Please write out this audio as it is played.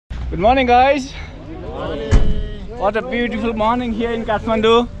Good morning, guys. Good morning. What a beautiful morning here in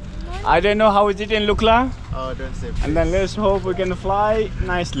Kathmandu. I don't know how is it in Lukla. Oh, don't say please. And then let's hope we can fly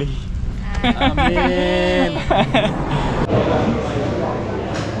nicely. Amin.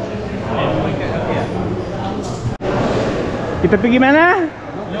 Kita pergi mana?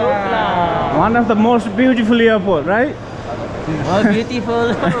 Lukla. One of the most beautiful airport, right? Oh,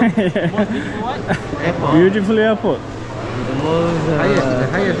 beautiful. Most beautiful what? Airport. Beautiful airport. The most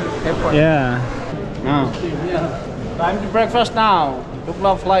highest airport. Yeah. Now, time to breakfast now.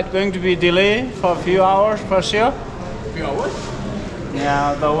 Lukla flight going to be delayed for a few hours for sure. Few hours?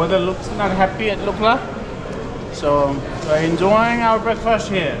 Yeah, the weather looks not happy at Lukla. So we're enjoying our breakfast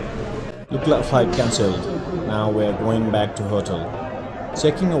here. Lukla flight cancelled. Now we are going back to hotel.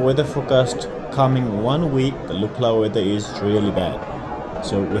 Checking a weather forecast, coming 1 week the Lukla weather is really bad.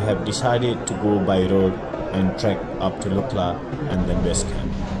 So we have decided to go by road and trek up to Lukla and then base camp.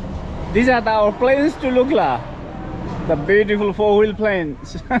 These are our planes to Lukla. The beautiful four-wheel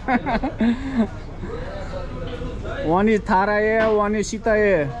planes. One is Thara Air, one is Sita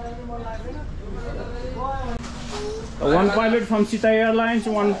Air. One pilot from Sita Airlines,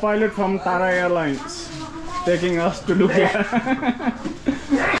 one pilot from Thara Airlines, taking us to Lukla.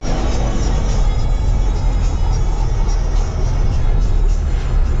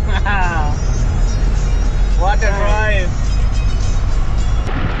 What a drive!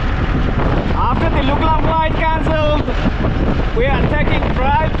 After the Lukla flight cancelled, we are taking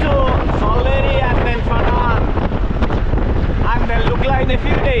drive to Salleri and then Phakding and then Lukla in a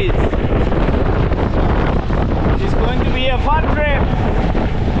few days. It's going to be a fun trip.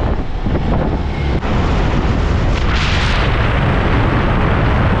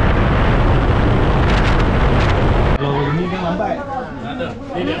 Hello, ini kan lambat. Ada.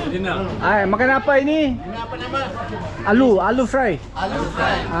 Dinner. Ay, makan apa ini? Ini apa nama? Alu fry. Alu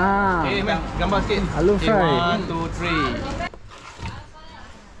fry. Ah, Okay, man. Gambar sikit. Alu fry. 1, 2,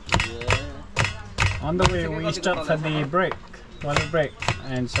 3. On the way, we stopped for the break, toilet break,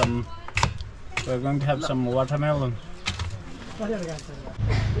 and some. We're going to have some watermelon. Ada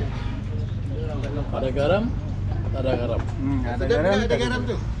garam? Ada garam. Ada Sedap garam. tak ada garam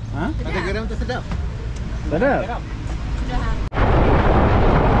tu? Hah? Ada garam tu sedap. Sedap.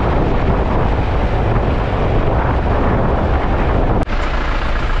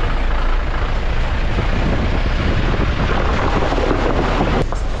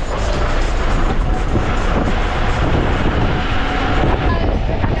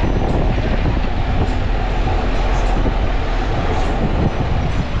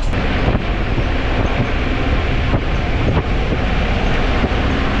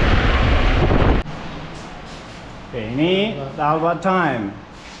 Okay, ini Dalbat time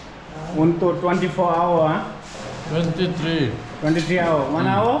untuk 24 hour, 23 23 hour, 1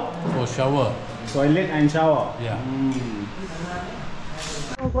 hour for shower. toilet and shower. Yeah.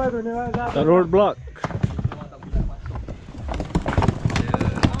 The road block.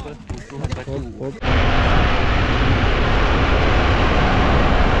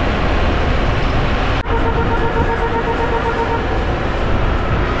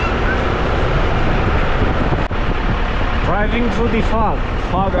 Driving through the fog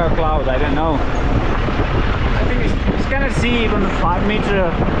or cloud, I don't know. I think it's gonna see even 5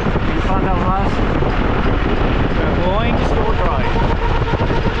 meters in front of us. We're going to slow drive.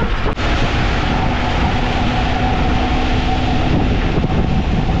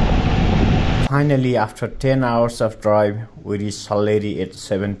 Finally, after 10 hours of drive, we reached Salleri at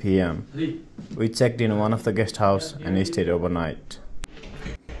 7 p.m. We checked in one of the guest house and stayed overnight.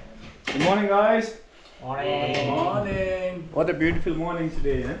 Good morning, guys. Morning. What a beautiful morning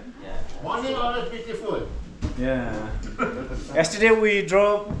today, eh? Morning always beautiful. Yeah. Yesterday we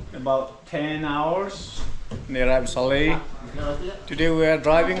drove about 10 hours and arrived Salleri. Today we are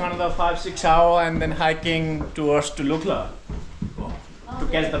driving another 5-6 hours and then hiking towards to Lukla to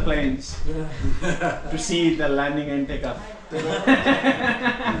catch the planes, to see the landing and take off.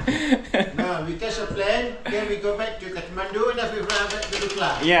 Now we catch a plane, then we go back to Kathmandu and then we fly back to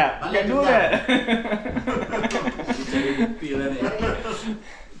Lukla. Yeah, we can do that.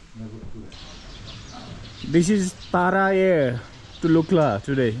 This is Tara Air to Lukla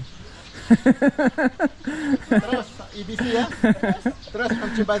today. Terus EBC ya. Terus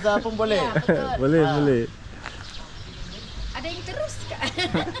Namche Bazaar pun boleh. Boleh. Ada yang terus kak?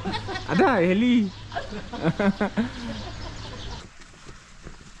 Ada heli.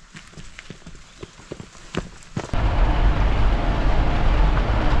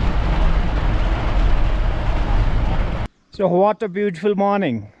 So what a beautiful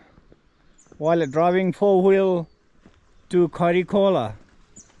morning while driving 4-wheel to Khari Khola.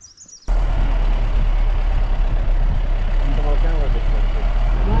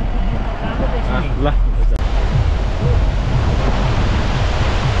 sini. Lah.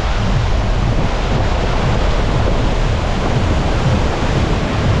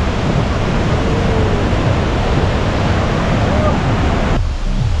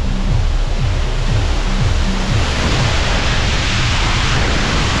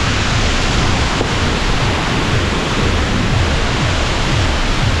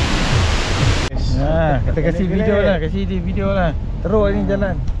 Kita kasih video lah, kasih dia video lah. Teruk ini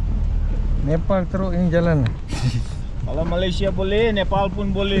jalan. Nepal teruk ini jalan. Kalau Malaysia boleh, Nepal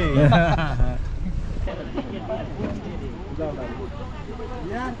pun boleh.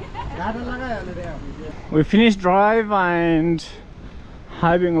 We finished drive and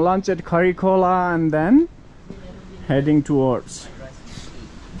having lunch at Kharikhola and then heading towards.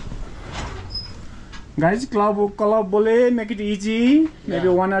 Guys, kalau boleh make it easy, maybe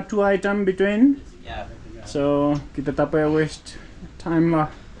 1 or 2 items between. So kita tak payah waste time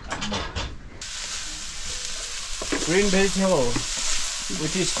lah. Green vegetable,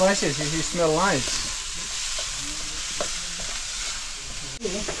 which is spices, it smell nice.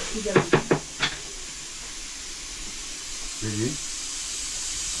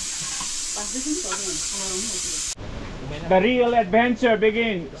 The real adventure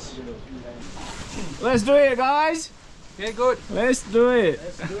begins. Let's do it, guys. Okay, good. Let's do it.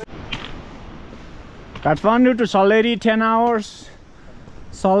 Kathmandu to Salleri 10 hours,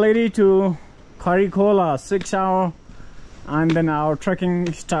 Salleri to Kharikhola 6 hours, and then our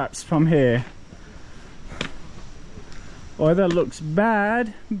trekking starts from here. Weather looks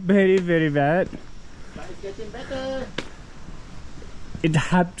bad, very bad. But it's getting better. It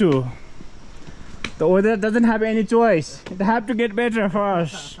had to. The weather doesn't have any choice. It had to get better for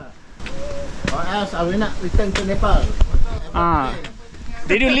us. Or else I will not return to Nepal.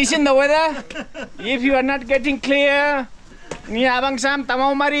 Did you listen the weather? If you are not getting clear, ni abang Sam tak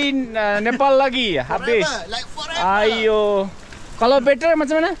mau mari Nepal lagi habis. Forever, like forever. Ayo. Kalau better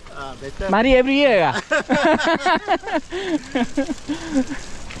macam mana? Better. Mari every year kah?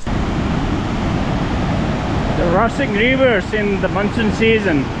 The rushing rivers in the monsoon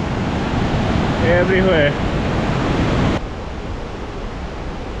season everywhere.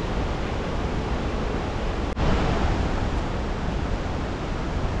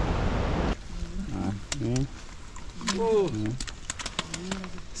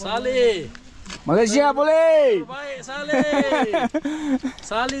 Salih. Malaysia boleh. Terbaik Salih.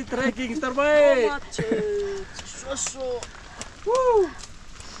 Salih trekking terbaik.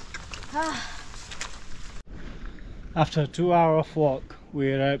 After 2 hours of walk,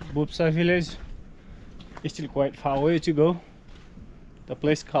 we are at Bupsa village. It's still quite far away to go. The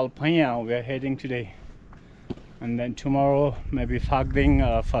place called Panya we are heading today. And then tomorrow maybe Phakding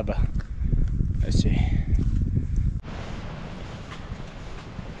or further. Let's see.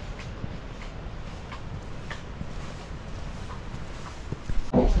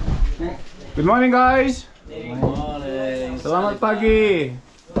 Good morning, guys. Good morning. Selamat pagi.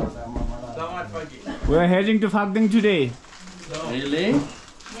 Selamat pagi. We are heading to Phakding today. Really?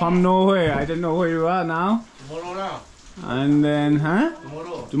 From nowhere. I don't know where you are now. Tomorrow now. And then,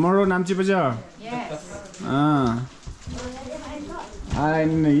 Tomorrow Namche Bazaar. Yes.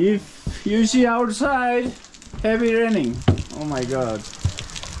 And if you see outside, heavy raining. Oh my God.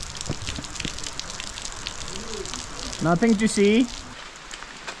 Nothing to see.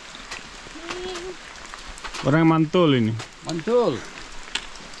 Orang mantul ini. Mantul.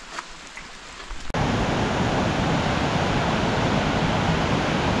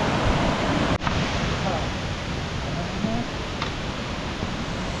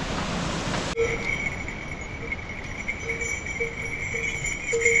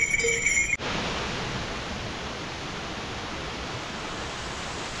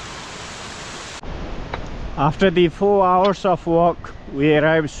 After the 4 hours of walk, we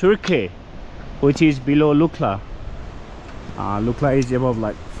arrived Surke, which is below Lukla. Lukla is above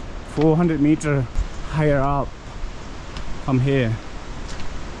like 400 meters higher up from here.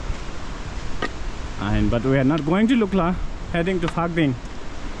 But we are not going to Lukla, heading to Phakding.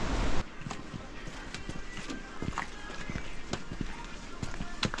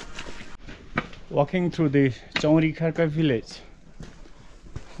 Walking through the Kharikhola village,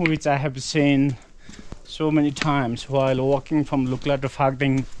 which I have seen so many times while walking from Lukla to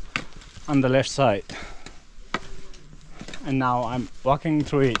Phakding on the left side, and now I'm walking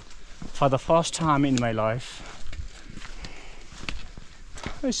through it for the first time in my life.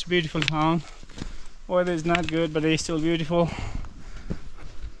 It's a beautiful town. Weather is not good, but it's still beautiful.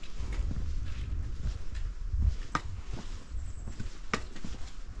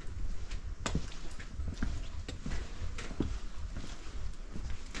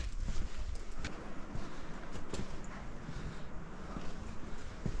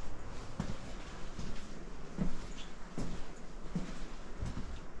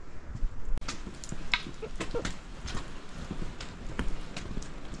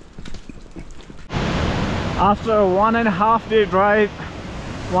 After a 1.5 day drive,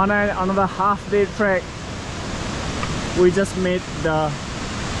 another half day trek, we just made the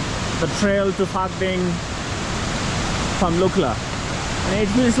trail to Phakding from Lukla, and it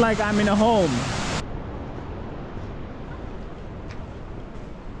feels like I'm in a home.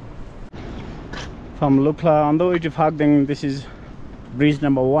 From Lukla on the way to Phakding, this is bridge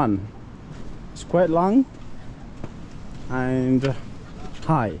number 1. It's quite long and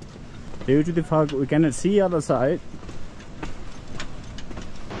high. Due to the fog, we cannot see other side.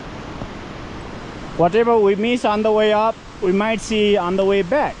 Whatever we miss on the way up, we might see on the way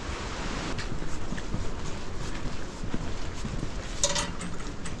back.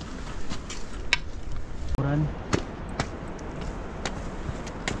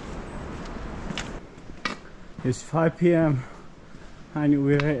 It's 5 p.m. and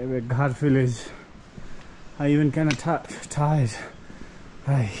we're at Ghar village. I even kind of tired.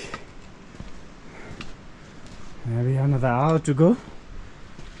 Hey. Maybe another hour to go.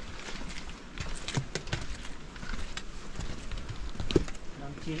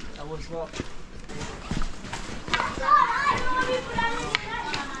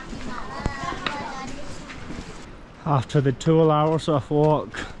 After the 12 hours of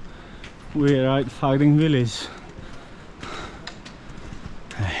walk, we're at Phakding village.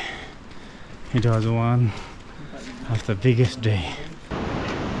 It was one of the biggest day.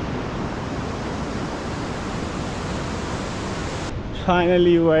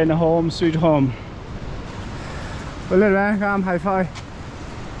 Finally, we're in home, sweet home. Well, come, high five.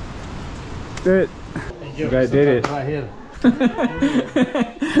 Good. You guys did it. Right here.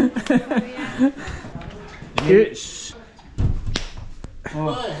 Yes.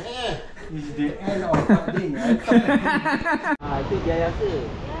 Oh. This is the end of Phakding. Itu dia rasa.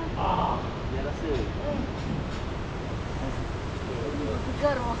 Dia rasa.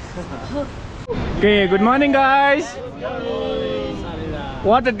 Okay, good morning guys.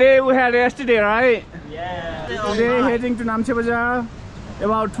 What a day we had yesterday, right? Yeah. Today heading to Namche Bazaar,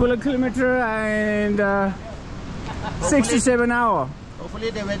 about 12 kilometers and 67 hours. Hopefully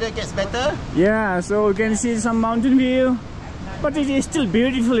the weather gets better. Yeah, so you can see some mountain view, but it is still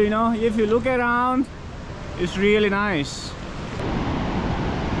beautiful, you know. If you look around, it's really nice.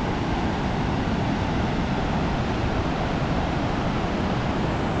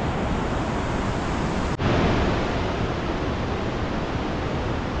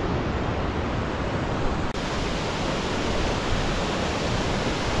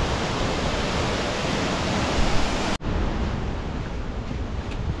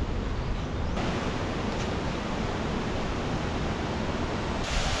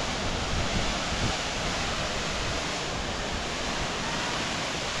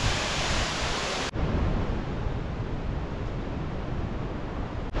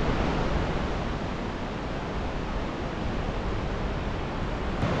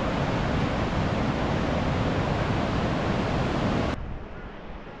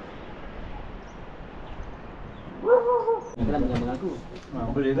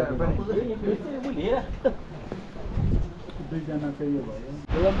 Boleh tak apa ni? Boleh lah.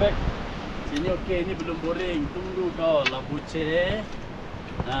 Belum back. Sini okey, ni belum boring. Tunggu kau lah buce.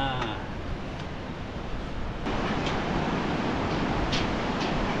 Nah.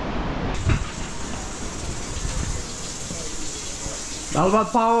 Dalbat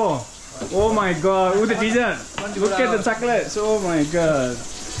Pao. Oh my god, with the dessert. Look at the chocolates. Oh my god.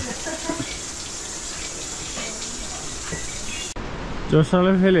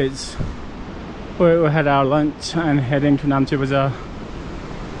 Salleri village, where we had our lunch and heading to Namche Bazaar.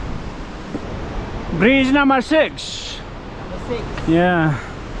 Bridge number 6. Number 6. Yeah.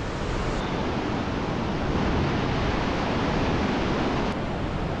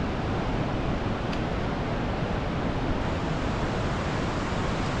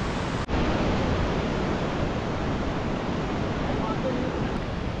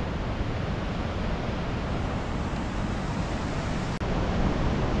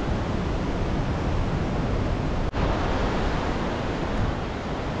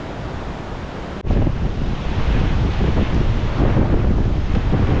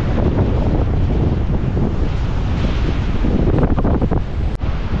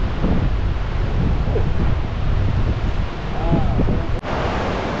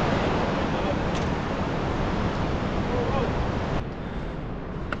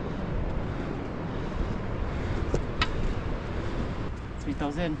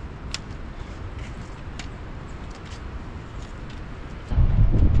 $3,000.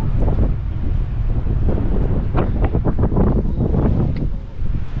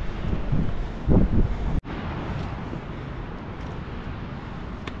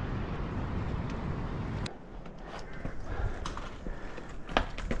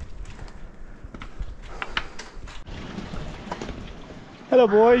 Hello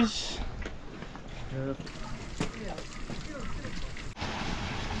boys.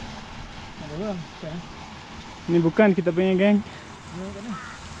 Ini bukan kita punya geng.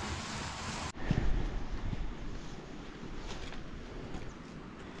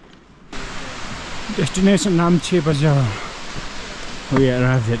 Destination Namche Bazaar. We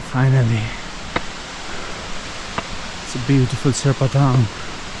arrived at finally. It's a beautiful Sherpa town.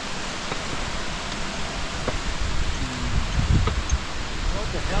 What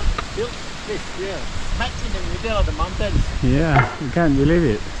the hell? Built this here, smack in the middle of the mountains. Yeah, you can't believe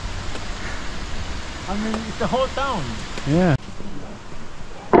it. I mean, it's the whole town. Yeah.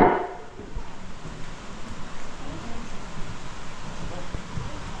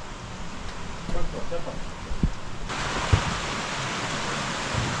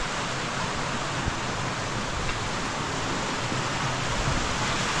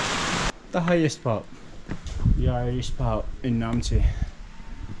 The highest spot, the Irish spot in Namche,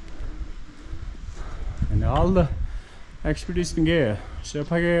 and all the expedition gear,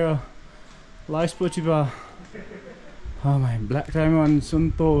 Sherpa gear, life sportiva, oh my, black diamond,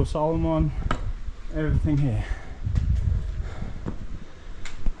 Sunto, salmon, everything here.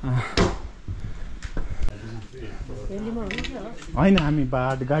 होइन हामी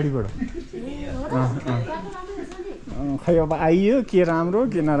बाट गाडीबाट खै अब आइयो के राम्रो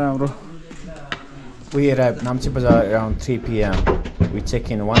के नराम्रो. We arrived Namche Bazaar around 3 p.m. We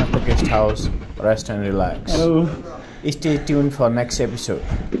check in one of the guest house, rest and relax. Hello. Stay tuned for next episode.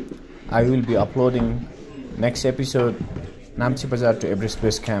 I will be uploading next episode Namche Bazaar to Everest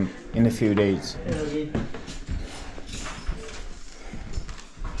Base Camp in a few days.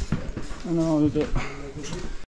 I know.